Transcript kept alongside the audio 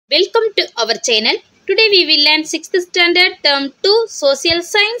Welcome to our channel. Today we will learn 6th standard term 2 social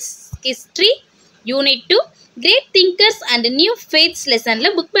science history unit 2 great thinkers and new faiths lesson la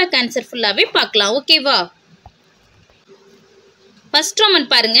book back answer fullaவே பார்க்கலாம் ஓகேவா. First one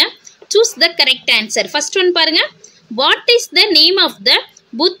பாருங்க, choose the correct answer. First one பாருங்க, what is the name of the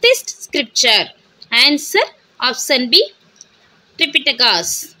Buddhist scripture? Answer option B,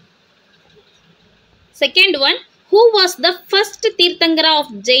 Tripitakas. Second one, who was the first Tirthankara of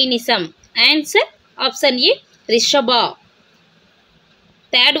Jainism? Answer option A, Rishabha.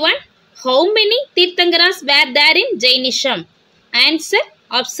 Third one, how many Tirthankaras were there in Jainism? Answer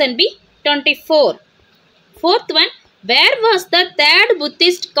option B, 24. Fourth one, where was the third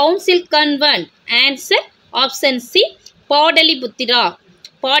Buddhist council convent? Answer option C, Padaliputra.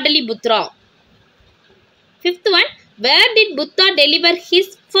 Fifth one, where did Buddha deliver his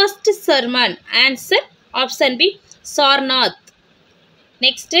first sermon? Answer option B, Sarnath.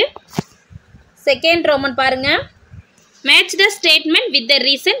 Next, second Roman பாருங்க, match the statement with the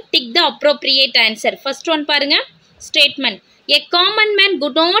reason, tick the appropriate answer. First one பாருங்க, statement, a common man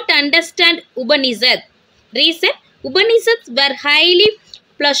could not understand Upanishad. Reason, Upanishads were highly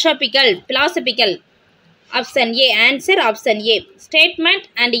philosophical. Option A, answer option A. Statement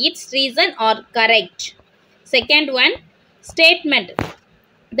and its reason are correct. Second one, statement,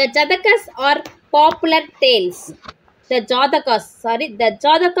 the Jatakas are popular tales. The Jatakas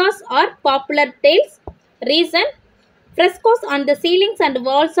are popular tales. Reason, frescoes on the ceilings and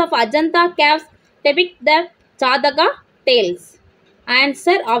walls of Ajanta caves depict the Jataka tales.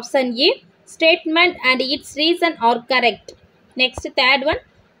 Answer option A, statement and its reason are correct. Next, third one,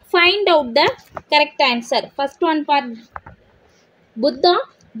 find out the correct answer. First one, Buddha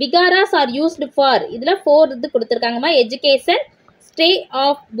viharas are used for, idla 4 இது கொடுத்திருக்காங்கமா, education, stay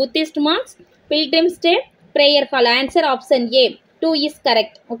of Buddhist monks, pilgrim stay, prayer hall. Answer option A, 2 is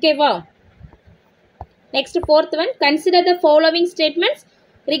correct. Okay va. Next, fourth one, consider the following statements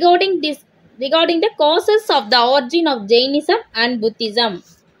regarding the causes of the origin of Jainism and Buddhism.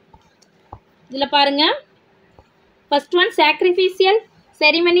 இதுல பாருங்க, first one, sacrificial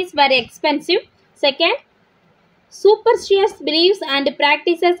ceremonies were expensive. Second, superstitious beliefs and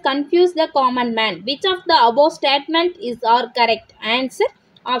practices confuse the common man. Which of the above statement are correct? Answer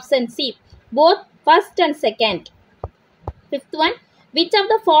option C, both first and second. Fifth one, which of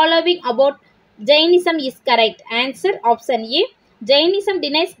the following about Jainism is correct? Answer option A, Jainism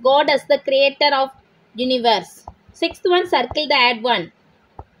denies God as the creator of universe. Sixth one, circle the add one.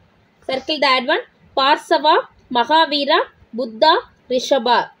 Parsava, Mahavira, Buddha,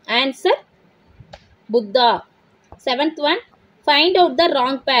 Rishabha. Answer Buddha. Seventh one, find out the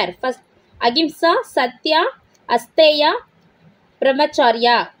wrong pair. First, Ahimsa, Satya, Asteya,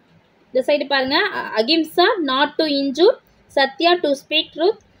 Brahmacharya. The side பாருங்க, Ahimsa, not to injure, Satya, to speak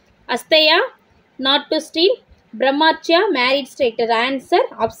truth, Asteya, not to steal, Brahmacharya, married status. Answer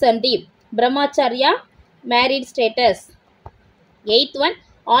option D, Brahmacharya, married status. Eighth one,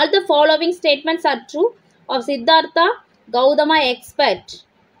 all the following statements are true of Siddhartha Gautama except.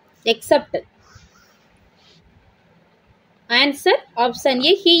 Answer option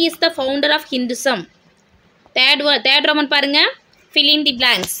A, he is the founder of Hinduism. Third Roman பாருங்க, fill in the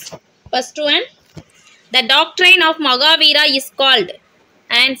blanks. First one, the doctrine of Mahavira is called.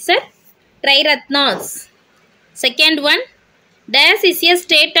 Answer Triratnas. Second one, dash is a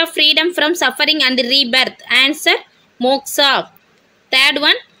state of freedom from suffering and rebirth. Answer moksha. Third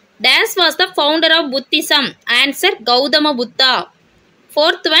one, dash was the founder of Buddhism. Answer Gautama Buddha.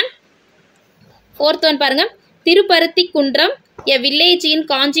 Fourth one பாருங்க, Tiruparuthi Kundram, a village in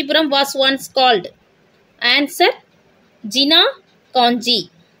Kanchipuram, was once called. Answer Jina Kanji.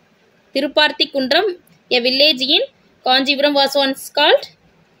 Tiruparuthi Kundram, a village in Kanchipuram, was once called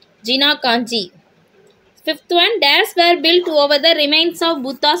Jina Kanji. Fifth one, dash were built over the remains of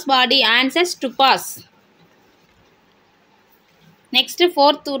Buddha's body. Answer stupas. Next,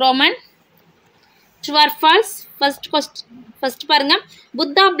 fourth Roman, true or false? First பாருங்க,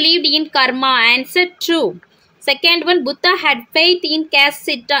 Buddha believed in karma. Answer true. Second one, Buddha had faith in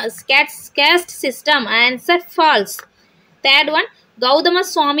caste system. Answer false. Third one, Gautama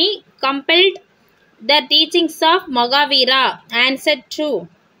Swami compelled the teachings of Mahavira. Answer true.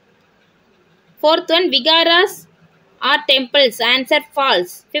 Fourth one, viharas are temples. Answer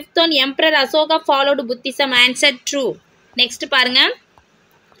false. Fifth one, Emperor Asoka followed Buddhism. Answer true. Next பாருங்க,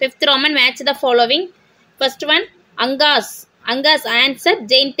 fifth Roman, match the following. First one, Angas. Answer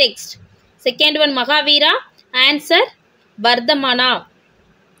Jain text. Second one, Mahavira. Answer Vardhamana.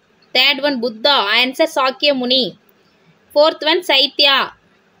 Third one, Buddha. Answer Sakya Muni. Fourth one, Saitya.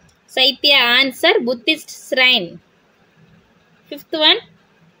 Answer Buddhist shrine. Fifth one,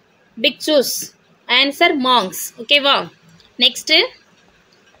 Bhikshus. Answer monks. Okay, wow. Next,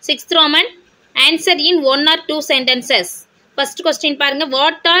 6th Roman. Answer in 1 or 2 sentences. First question பாருங்க.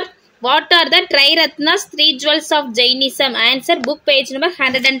 What are the Triratnas, 3 jewels of Jainism? Answer book page number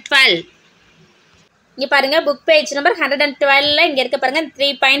 112. இங்க பாருங்க book page number 112ல இங்க இருக்க பாருங்க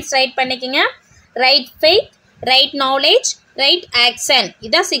 3 points write பண்ணிக்கங்க. Right faith, right knowledge, right action.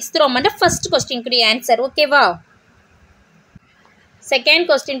 இதான் 6th Roman first question குரிய answer. Okay வா? Second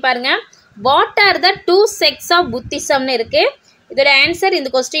question பாருங்க. What are the 2 sects of Buddhism னு இருக்கு. இதோட ஆன்சர் இந்த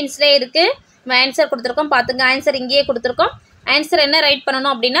क्वेश्चंसல இருக்கு. நம்ம ஆன்சர் கொடுத்திருக்கோம் பாத்துங்க. ஆன்சர் இங்கேயே கொடுத்திருக்கோம். ஆன்சர் என்ன ரைட்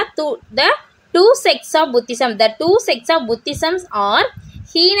பண்ணனும் அப்படினா the 2 sects of Buddhism. The 2 sects of Buddhism are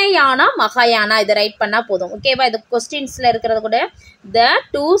Hinayana, Mahayana. இத ரைட் பண்ணா போதும். ஓகேவா? இது क्वेश्चंसல இருக்குறது கூட the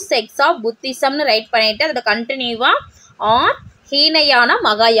 2 sects of Buddhism னு ரைட் பண்ணிட்டு அதோட கண்டினியூவா are Hinayana,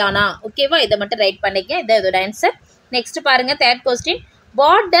 Mahayana. ஓகேவா? இத மட்டும் ரைட் பண்ணிக்க. இது இதோட ஆன்சர். நெக்ஸ்ட் பாருங்க third question.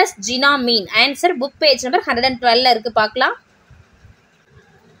 What does Jinnah mean? Answer book page number 112ல இருக்கு பார்க்கலாம்.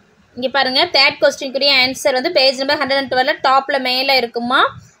 இங்க பாருங்க third question குரிய ஆன்சர் வந்து பேஜ் நம்பர் 112ல டாப்ல மேல இருக்குமா.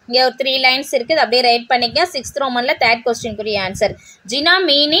 இங்க ஒரு 3 லைன்ஸ் இருக்கு. அத அப்படியே ரைட் பண்ணிக்க. 6th Romanல third question குரிய answer. Jinnah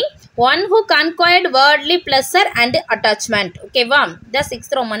meaning one who conquered worldly pleasure and attachment. ஓகேவா? the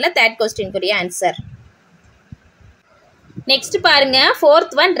 6th Romanல third question குரிய answer. Next பாருங்க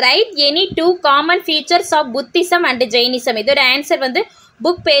fourth one. Write any 2 common features of Buddhism and Jainism. இதோட answer வந்து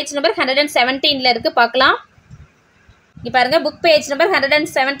book page number 117ல இருக்கு பார்க்கலாம். இங்க பாருங்க book page number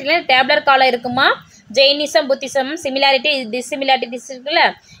 117ல tabular காலம் இருக்குமா. Jainism, Buddhism similarity, dissimilarities இருக்குல.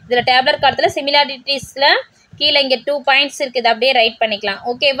 இதுல டேபுலர் காலத்துல similarities-ல கீழ இங்க 2 points இருக்கு. இத அப்படியே ரைட் பண்ணிக்கலாம்.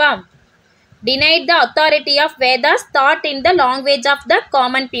 ஓகேவா? Denied the authority of Vedas, thought in the language of the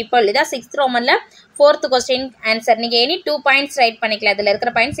common people. இத 6th Romanல 4th question answer. நீங்க any 2 points ரைட் பண்ணிக்கலாம். இதுல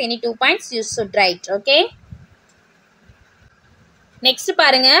இருக்கிற points any 2 points you should write. Okay? Next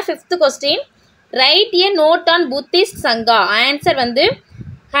பாருங்க 5th question. Write a note on Buddhist Sangha. Answer வந்து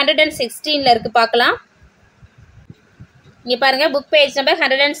 116ல இருக்கு பார்க்கலாம். இங்க பாருங்க book page number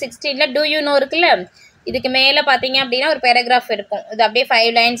 116ல do you know இருக்குல. இதுக்கு மேல பாத்தீங்க அப்படினா ஒரு paragraph இருக்கும். இது அப்படியே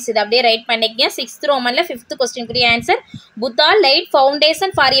 5 lines. இது அப்படியே ரைட் பண்ணிக்கங்க. 6th Romanல 5th question குரிய answer. Buddha laid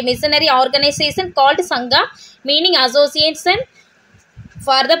foundation for a missionary organization called Sangha, meaning association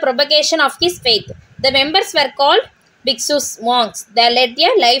for the propagation of his faith. The members were called Bhikshus, monks. They led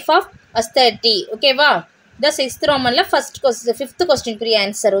a life of austerity. Okay வா? The 6th Romanல first question 5th question குரிய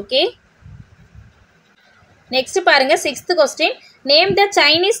answer. Okay? Next பாருங்க 6th question. Name the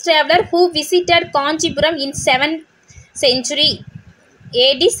Chinese traveler who visited Kanchipuram in 7th century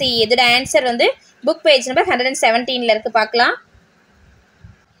AD CE. இதோட answer வந்து book page number 117ல இருக்கு பார்க்கலாம்.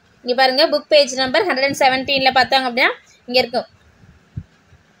 இங்க பாருங்க book page number 117ல பார்த்தாங்க அப்படினா இங்க இருக்கு.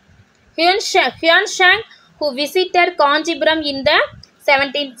 Huanshan who visited Kanchipuram in the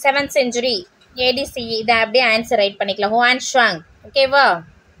 7th century AD CE. இத அப்படியே ஆன்சர் ரைட் பண்ணிக்கலாம். Huanshan. ஓகேவா?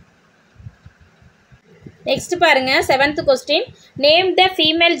 Next பாருங்க 7th question. Name the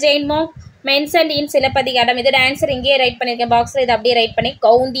female Jain monk mentioned in Silappatikaram. இதோட ஆன்சர் இங்கே ரைட் பண்ணிருக்கேன் பாக்ஸ்ல. இத அப்படியே ரைட் பண்ணி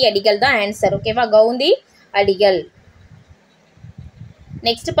கவுந்தி அடிகள் தான் ஆன்சர். ஓகேவா? கவுந்தி அடிகள்.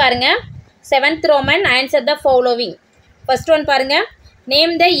 Next பாருங்க 7th Roman. Answer the following. First one பாருங்க.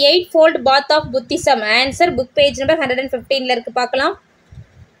 Name the 8-fold path of Buddhism. Answer book page number 115ல இருக்கு பார்க்கலாம்.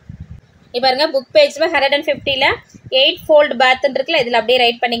 இங்க பாருங்க book page number 150ல 8-fold path இருக்குல. இதல அப்படியே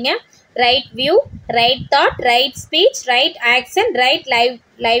ரைட் பண்ணீங்க. Right view, right thought, right speech, right action, right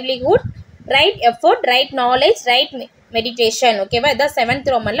livelihood, right effort, right knowledge, right meditation. Okay va? This 7th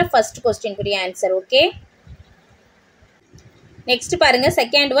Romanல first question குரிய answer. Okay? Next பாருங்க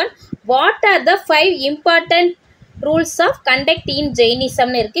second one. What are the 5 important rules of conduct in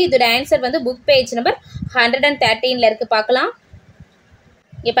Jainism னு இருக்கு. இதோட answer வந்து book page number 113ல இருக்கு பார்க்கலாம்.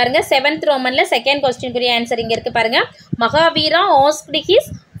 இங்க பாருங்க 7th Romanல second question குரிய answer இங்க இருக்கு பாருங்க. Mahavira asked his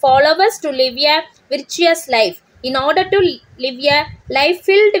followers to live a virtuous life. In order to live a life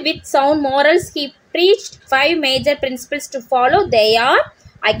filled with sound morals, he preached 5 major principles to follow. They are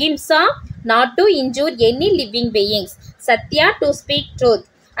Ahimsa, not to injure any living beings. Satya, to speak truth.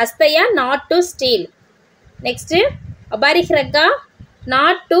 Asteya, not to steal. Next, Abarihragga,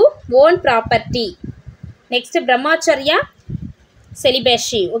 not to own property. Next, Brahmacharya,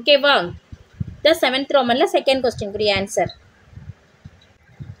 celibacy. Okay va? The 7th Romanல second question குரிய answer.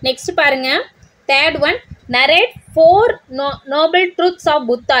 Next பாருங்க third one. Narrate 4 noble truths of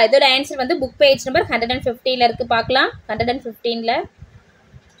Buddha. இதோட answer வந்து book page number 150ல இருக்கு பார்க்கலாம். 115ல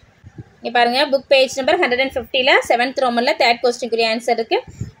இங்க பாருங்க book page number 150ல 7th Romanல third question குரிய answer இருக்கு.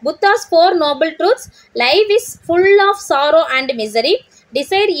 Buddha's 4 noble truths. Life is full of sorrow and misery.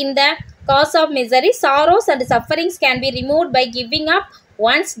 Desire in the cause of misery. Sorrows and sufferings can be removed by giving up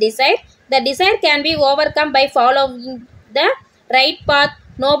one's desire. The desire can be overcome by following the right path,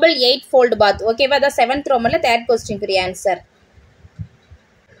 noble eightfold path. Okay, but the 7th Roman third question ku answer.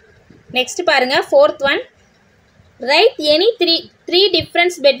 Next பாருங்க 4th one. Write any three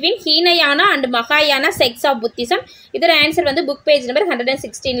difference between Hinayana and Mahayana sects of Buddhism. இதோட answer வந்து book page number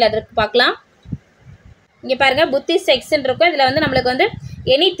 116ல இருக்கு பார்க்கலாம். இங்க பாருங்க Buddhist section இருக்கும். இதுல வந்து நமக்கு வந்து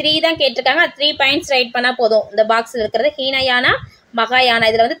எனி 3 தான் கேட்டிருக்காங்க. 3 பாயிண்ட்ஸ் ரைட் பண்ணா போதும். இந்த பாக்ஸ்ல இருக்கிறது ஹீனயானா மகாயானா.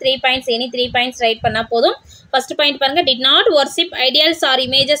 இதுல வந்து 3 பாயிண்ட்ஸ் எனி 3 பாயிண்ட்ஸ் ரைட் பண்ணா போதும். ஃபர்ஸ்ட் பாயிண்ட் பாருங்க, did not worship ideals or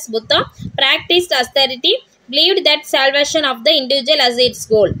images Buddha, practiced austerity, believed that salvation of the individual as its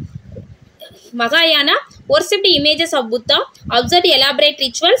goal. Mahayana worshipped images of Buddha, observed elaborate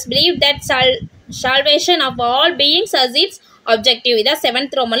rituals, believed that salvation of all beings as its objective. This is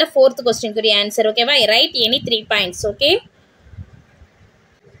 7th Roman 4th question ku answer. Okay va, write any 3 points. Okay,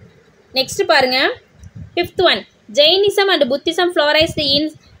 next parunga 5th one. Jainism and Buddhism flourished in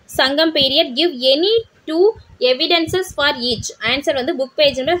Sangam period. Give any 2 evidences for each. Answer வந்து book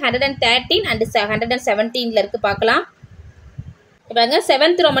page number 113 and 117ல இருக்கு பார்க்கலாம். பாருங்க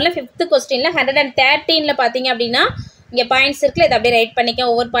 7th Romanல 5th questionல 113ல பாத்தீங்க அப்படினா இங்க points இருக்குல, இத அப்படியே ரைட் பண்ணிக்க,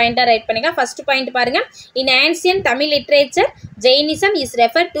 ஒவ்வொரு பாயிண்டா ரைட் பண்ணிக்க. ஃபர்ஸ்ட் பாயிண்ட் பாருங்க, in ancient Tamil literature Jainism is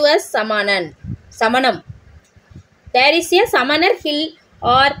referred to as Samanam. There is a Samanar hill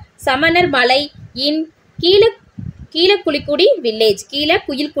or Samanar Malai in Keelakulikudi village.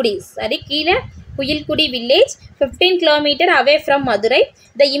 Keelakuyilkudi village 15 km away from Madurai.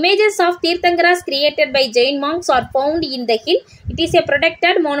 The images of Tirthankaras created by Jain monks are found in the hill. It is a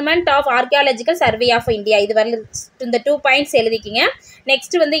protected monument of Archaeological Survey of India. இது வரல இந்த 2 points எழுதிக்கிங்க.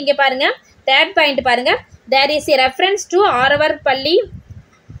 Next வந்து இங்க பாருங்க, third point பாருங்க, there is a reference to Aravarpalli,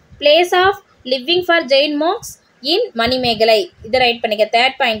 place of living for Jain monks in Manimegalai. இது right பண்ணிக்க,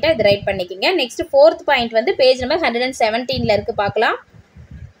 third பாயிண்ட்டை இது ரைட் பண்ணிக்கிங்க. நெக்ஸ்ட் ஃபோர்த் பாயிண்ட் வந்து பேஜ் நம்பர் 117ல இருக்கு பார்க்கலாம்.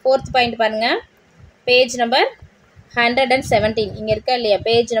 ஃபோர்த் பாயிண்ட் பாருங்க, பேஜ் நம்பர் 117 இங்க இருக்கா இல்லையா,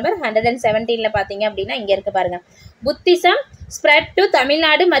 பேஜ் நம்பர் 117ல பாத்தீங்க அப்படின்னா இங்க இருக்கு பாருங்க. Buddhism spread to Tamil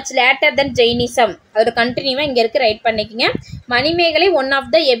Nadu much later than Jainism. அதோட கண்டினியூவா இங்க இருக்கு, ரைட் பண்ணிக்கங்க. Manimekalai one of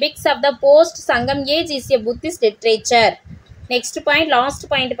the epics of the post Sangam age is a Buddhist literature. Next point, last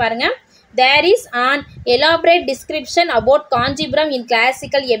point பாருங்க, there is an elaborate description about Kanjipuram in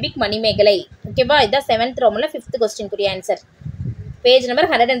classical epic Manimegalai. ஓகேவா, இதான் 7th Romanல 5th question குரிய answer. Page number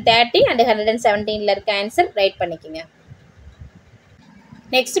 130 and 117ல இருக்க answer right பண்ணிக்கங்க.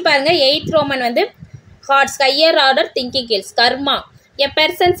 Next பாருங்க 8th Roman வந்து hearts, higher order thinking skills. Karma, a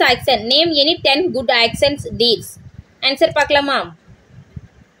person's action. Name any 10 good actions, deeds. Answer பார்க்கலாமா?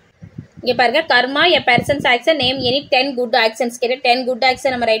 இங்க பாருங்க, கர்மா a person's action, name any 10 good actions. கேட்ட 10 good action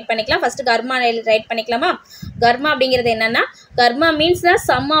நம்ம right பண்ணிக்கலாம். ஃபர்ஸ்ட் கர்மா right பண்ணிக்கலாமா? கர்மா அப்படிங்கிறது என்னன்னா, கர்மா means the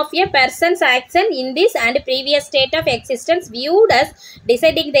sum of a person's action in this and previous state of existence viewed as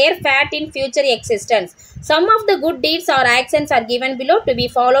deciding their fate in future existence. Some of the good deeds or actions are given below to be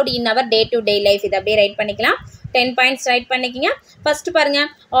followed in our day to day life. இத அப்படியே right பண்ணிக்கலாம். 10 points right பண்ணிக்கங்க. First பாருங்க,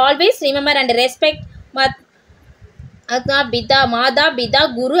 always remember and respect Mada, Bida,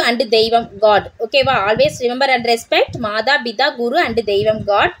 Guru and Deivam God. Okay va, always remember and respect Mada, Bida, Guru and Deivam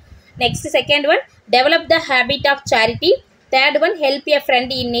God. Next, second one, develop the habit of charity. Third one, help a friend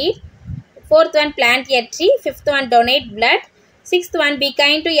in need. Fourth one, plant a tree. Fifth one, donate blood. Sixth one, be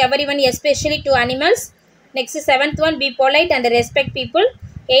kind to everyone, especially to animals. Next, seventh one, be polite and respect people.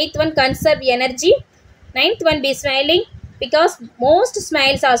 Eighth one, conserve energy. Ninth one, be smiling because most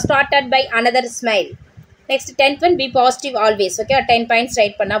smiles are started by another smile. Next, 10th one, be positive always. Okay, 10 points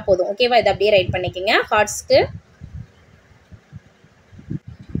right பண்ணா போதும். ஓகேவா, இத அப்படியே right பண்ணிக்கங்க ஹார்ட்ஸ்க்கு.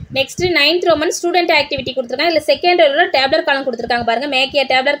 Next 9th Roman student activity கொடுத்திருக்காங்க. இல்ல second ரோல tabular காலம் கொடுத்திருக்காங்க பாருங்க. Make a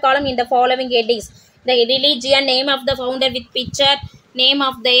tabular column in the following headings: the religion, name of the founder with picture, name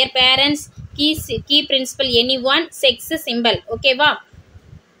of their parents, key principle anyone, sex, symbol. ஓகேவா,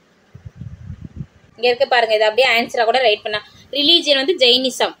 இங்க இருக்கு பாருங்க, இத அப்படியே ஆன்சரா கூட ரைட் பண்ணா. ரிலிஜியன் வந்து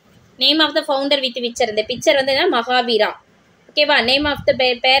Jainism. Name of the founder with picture, இந்த பிக்சர் வந்து என்ன, மகாவீரா. ஓகேவா, name of the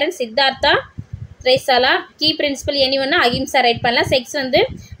parents Siddhartha, திரைசாலா, key principal எனிவன்னா ahimsa right பண்ணலாம். செக்ஸ் வந்து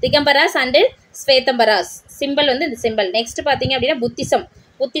திகம்பராஸ் அண்டு ஸ்வேதம்பராஸ். சிம்பிள் வந்து இந்த சிம்பிள். நெக்ஸ்ட் பார்த்தீங்க அப்படின்னா புத்திசம்.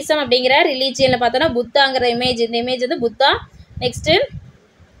 புத்திசம் அப்படிங்கிற ரிலீஜியனில் பார்த்தோன்னா புத்தாங்கிற இமேஜ், இந்த இமேஜ் வந்து புத்தா. நெக்ஸ்ட்டு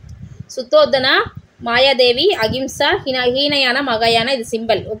சுத்தோதனா, மாயாதேவி, அகிம்சா, ஹீனயானா, மகாயானா, இது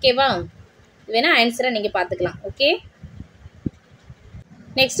சிம்பிள். ஓகேவா, இது வேணால் ஆன்சரை நீங்கள் பார்த்துக்கலாம். ஓகே,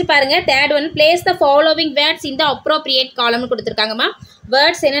 நெக்ஸ்ட் பாருங்க, third one, place the following words in the appropriate காலம்னு கொடுத்துருக்காங்கம்மா.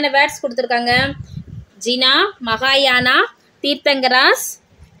 வேர்ட்ஸ் என்னென்ன வேர்ட்ஸ் கொடுத்துருக்காங்க? ஜீனா, மகாயானா, தீர்த்தங்கராஸ்,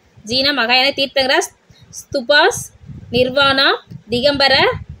 ஜீனா, மகாயானா, தீர்த்தங்கராஸ், ஸ்துபாஸ், நிர்வாணா, திகம்பர,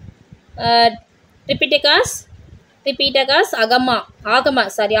 ட்ரிபிடிகாஸ், ரிப்பீட்டட் as ஆகமா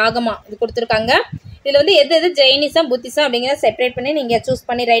இது கொடுத்துருக்காங்க. இதில் வந்து எது ஜெயினிசம் புத்திசம் அப்படிங்கிறத செப்பரேட் பண்ணி நீங்கள் சூஸ்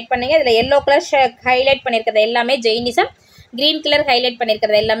பண்ணி ரைட் பண்ணுங்க. இதில் எல்லோ கலர் ஹைலைட் பண்ணியிருக்கிறது எல்லாமே ஜெயினிசம், க்ரீன் கலர் ஹைலைட்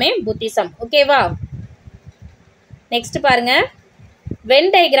பண்ணியிருக்கிறது எல்லாமே புத்திசம். ஓகேவா? நெக்ஸ்ட் பாருங்க,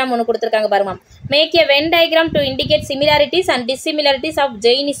 வென் டயக்ராம் ஒன்று கொடுத்துருக்காங்க பாருங்க. Make a Venn diagram to indicate similarities and dissimilarities of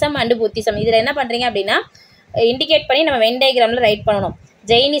Jainism and Buddhism. இதில் என்ன பண்ணுறீங்க அப்படின்னா இண்டிகேட் பண்ணி நம்ம வென் டயக்ராமில் ரைட் பண்ணணும்.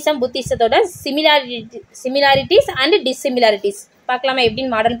 ஜெயினிசம் புத்திசத்தோட சிமிலாரிட்டிஸ் அண்ட் டிஸ்சிமிலாரிட்டிஸ் பார்க்கலாமா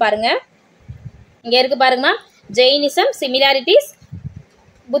எப்படின்னு மாடல் பாருங்கள். இங்கே இருக்குது பாருங்கம்மா, ஜெயினிசம் சிமிலாரிட்டிஸ்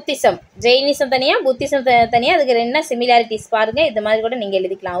புத்திசம், ஜெயினிசம் தனியாக புத்திசம் தனியாக, அதுக்கு என்ன சிமிலாரிட்டிஸ் பாருங்கள். இது மாதிரி கூட நீங்கள்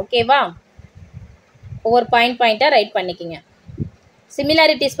எழுதிக்கலாம். ஓகேவா? ஒவ்வொரு பாயிண்ட்டாக ரைட் பண்ணிக்கிங்க.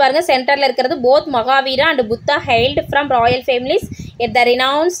 சிமிலாரிட்டிஸ் பாருங்கள், சென்டரில் இருக்கிறது both Mahavira and Buddha held from Royal families Ed the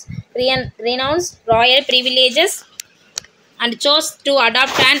renounced royal privileges and chose to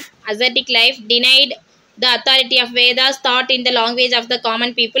adopt an ascetic life, denied the authority of Vedas, taught in the language of the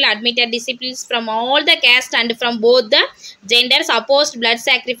common people, admitted disciples from all the caste and from both the genders, opposed blood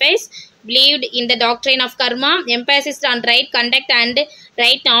sacrifice, believed in the doctrine of karma, emphasized on right conduct and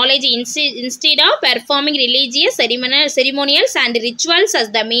right knowledge instead of performing religious ceremonials and rituals as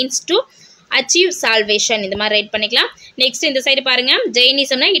the means to achieve salvation. இந்த மாதிரி right பண்ணிக்கலாம். Next இந்த side பாருங்க,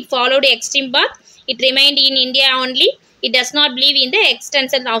 ஜெயினிசம்னா it followed extreme path, it remind in India only, it does not believe in the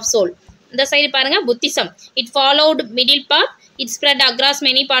extension of soul. இந்த side பாருங்க, Buddhism it followed middle path, it spread across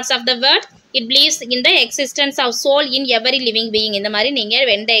many parts of the world, it believes in the existence of soul in every living being. இந்த மாதிரி நீங்கள்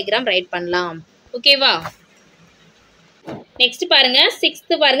Venn diagram right பண்ணலாம். ஓகேவா? Next பாருங்க,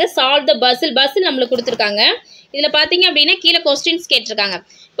 sixth பாருங்க, solve the Basil நம்மளுக்கு கொடுத்துருக்காங்க. இதில் பார்த்தீங்க அப்படின்னா கீழே கொஸ்டின்ஸ் கேட்டிருக்காங்க.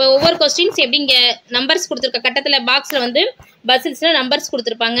 இப்போ ஒவ்வொரு கொஸ்டின்ஸ் எப்படி இங்கே நம்பர்ஸ் கொடுத்துருக்க கட்டத்தில் பாக்ஸில் வந்து பசில்ஸில் நம்பர்ஸ்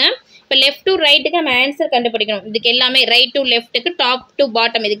கொடுத்துருப்பாங்க. இப்போ லெஃப்ட் டு ரைட்டுக்கு நம்ம ஆன்சர் கண்டுபிடிக்கணும். இதுக்கு எல்லாமே right to லெஃப்ட்டுக்கு top to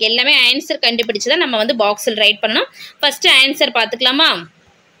bottom இதுக்கு எல்லாமே ஆன்சர் கண்டுபிடிச்சி தான் நம்ம வந்து பாக்ஸில் ரைட் பண்ணணும். First answer பார்த்துக்கலாமா?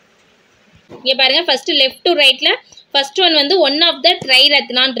 இங்கே பாருங்கள், ஃபஸ்ட்டு லெஃப்ட் டு ரைட்டில் ஃபஸ்ட் ஒன் வந்து ஒன் ஆஃப் த ட்ரை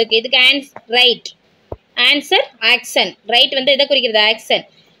ரத்னான் இருக்குது. இதுக்கு ரைட் ஆன்சர் ஆக்சன். ரைட் வந்து எதை குறிக்கிறது? Action.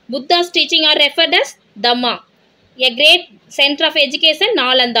 Buddha's teaching R referred as Dhamma. A great center of education,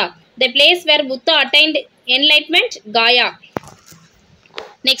 Nalanda. The place where Buddha attained enlightenment, Gaya.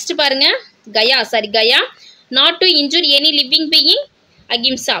 Next பாருங்க, Gaya. Not to injure any living being,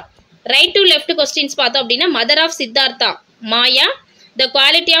 Ahimsa. Right to left questions பார்த்தோம் அப்படின்னா mother of Siddhartha, Maya. The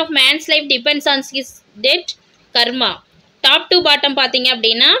quality of man's life depends on his debt, Karma. Top to bottom பார்த்தீங்க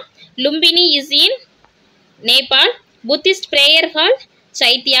அப்படின்னா Lumbini is in Nepal. Buddhist prayer hall,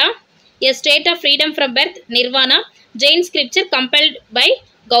 Chaitya. A state of freedom from birth, Nirvana. Jain scripture compiled by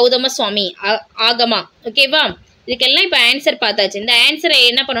Gautama Swami, Agama. ஓகேவா? இதுக்கெல்லாம் இப்போ answer பார்த்தாச்சு. இந்த ஆன்சரை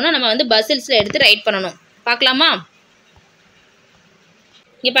என்ன பண்ணணும், நம்ம வந்து பசில்ஸில் எடுத்து ரைட் பண்ணணும். பார்க்கலாமா?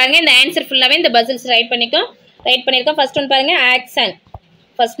 இங்கே பாருங்கள், இந்த ஆன்சர் ஃபுல்லாகவே இந்த பசில்ஸ் ரைட் பண்ணியிருக்கோம். ஃபர்ஸ்ட் ஒன் பாருங்கள், ஆக்சன்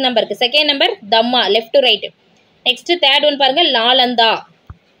ஃபர்ஸ்ட் நம்பருக்கு, second number Dhamma left to right, next third one பாருங்கள் நாலந்தா,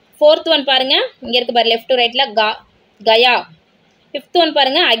 ஃபோர்த் ஒன் பாருங்கள் இங்கே இருக்குது பாரு லெஃப்ட் டு ரைட்டில் கயா, ஃபிஃப்த் ஒன்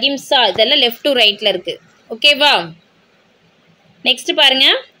பாருங்கள் அகிம்சா. இதெல்லாம் லெஃப்ட் டு ரைட்டில் இருக்குது. ஓகேவா? நெக்ஸ்ட்டு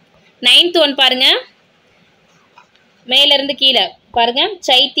பாருங்கள் நைன்த் ஒன் பாருங்கள் மேலேருந்து கீழே பாருங்கள்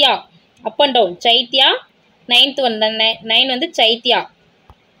chaitya, up and down chaitya. Ninth one 9 வந்து சைத்யா.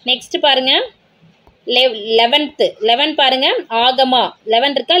 நெக்ஸ்ட்டு பாருங்கள் 11 பாருங்கள் ஆகமா.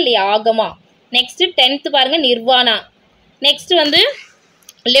 11 இருக்கா இல்லையா? ஆகமா. நெக்ஸ்ட்டு 10th பாருங்கள் நிர்வாணா. நெக்ஸ்ட் வந்து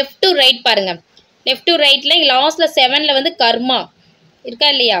லெஃப்ட் டு ரைட் பாருங்கள். லெஃப்ட் டு ரைட்டில் லாஸ்ட்டில் 7ல் வந்து கர்மா இருக்கா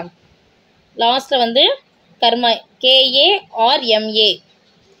இல்லையா? லாஸ்ட்டில் வந்து கர்மா KARMA.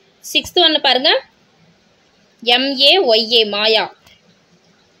 6th ஒன்று பாருங்கள் MAYA மாயா.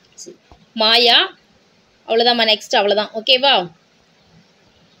 அவ்வளோதாம்மா. நெக்ஸ்ட் அவ்வளோதான். ஓகேவா?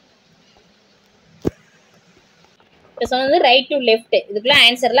 இப்போ சொன்னது ரைட் டு லெஃப்ட். இதுக்குள்ள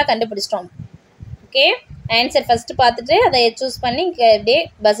ஆன்சர்லாம் கண்டுபிடிச்சிட்டோம். ஓகே, ஆன்சர் ஃபஸ்ட்டு பார்த்துட்டு அதை சூஸ் பண்ணி அப்படியே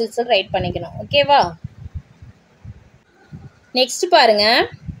பசில்ஸ் ரைட் பண்ணிக்கணும். ஓகேவா? நெக்ஸ்ட் பாருங்க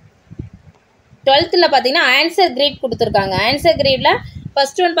 12th பார்த்தீங்கன்னா ஆன்சர் கிரீட் கொடுத்துருக்காங்க. ஆன்சர் கிரீடில்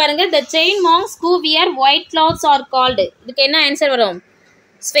ஃபர்ஸ்ட் ஒன் பாருங்க, the chain monks who wear white clothes are called. இதுக்கு என்ன ஆன்சர் வரும்?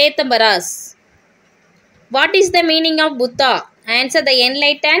 Svetambaras. What is the meaning of Buddha? Answer the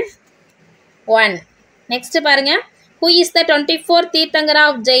enlighten one. Next பாருங்க, who is the 24th Tirthankara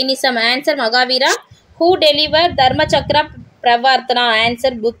of Jainism? Answer Mahavira. Who deliver தர்ம Chakra பிரவர்த்தனா?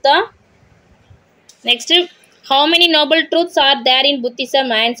 Answer Buddha. Next, how many noble truths are there in Buddhism?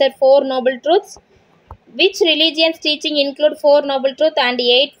 Answer 4 noble truths. Which religion's teaching include 4 noble truths and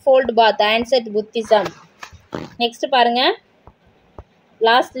 8-fold path? Answer Buddhism. Next பாருங்க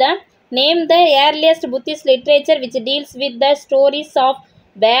லாஸ்ட்ல, name the earliest Buddhist literature which deals with the stories of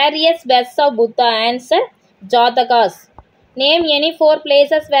various births of Buddha. Answer Jatakas. Name any 4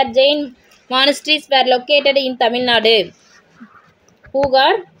 places where Jain monasteries were located in Tamil Nadu.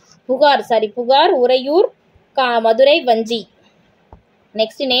 Pugar, Urayur, Madurai, Vanji.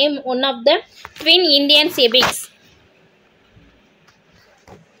 Next, name one of the twin Indian epics.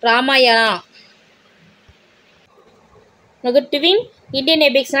 Ramayana. நமக்கு twin Indian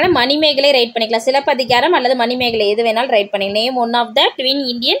எபிக்ஸ்னால Manimekalai right பண்ணிக்கலாம். சிலப்பதிகாரம் அல்லது மணிமேகலை எது வேணாலும் right பண்ணிக்கலாம். Name one of the twin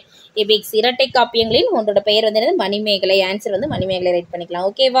Indian epics. இரட்டை காப்பியங்களில் ஒன்றோட பெயர் வந்து மணிமேகலை. ஆன்சர் வந்து மணிமேகலை ரைட் பண்ணிக்கலாம்.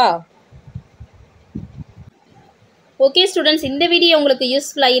 ஓகேவா? ஓகே ஸ்டூடெண்ட்ஸ், இந்த வீடியோ உங்களுக்கு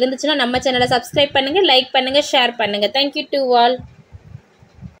யூஸ்ஃபுல்லாக இருந்துச்சுன்னா நம்ம சேனலை சப்ஸ்கிரைப் பண்ணுங்கள், லைக் பண்ணுங்கள், ஷேர் பண்ணுங்கள். Thank you to all.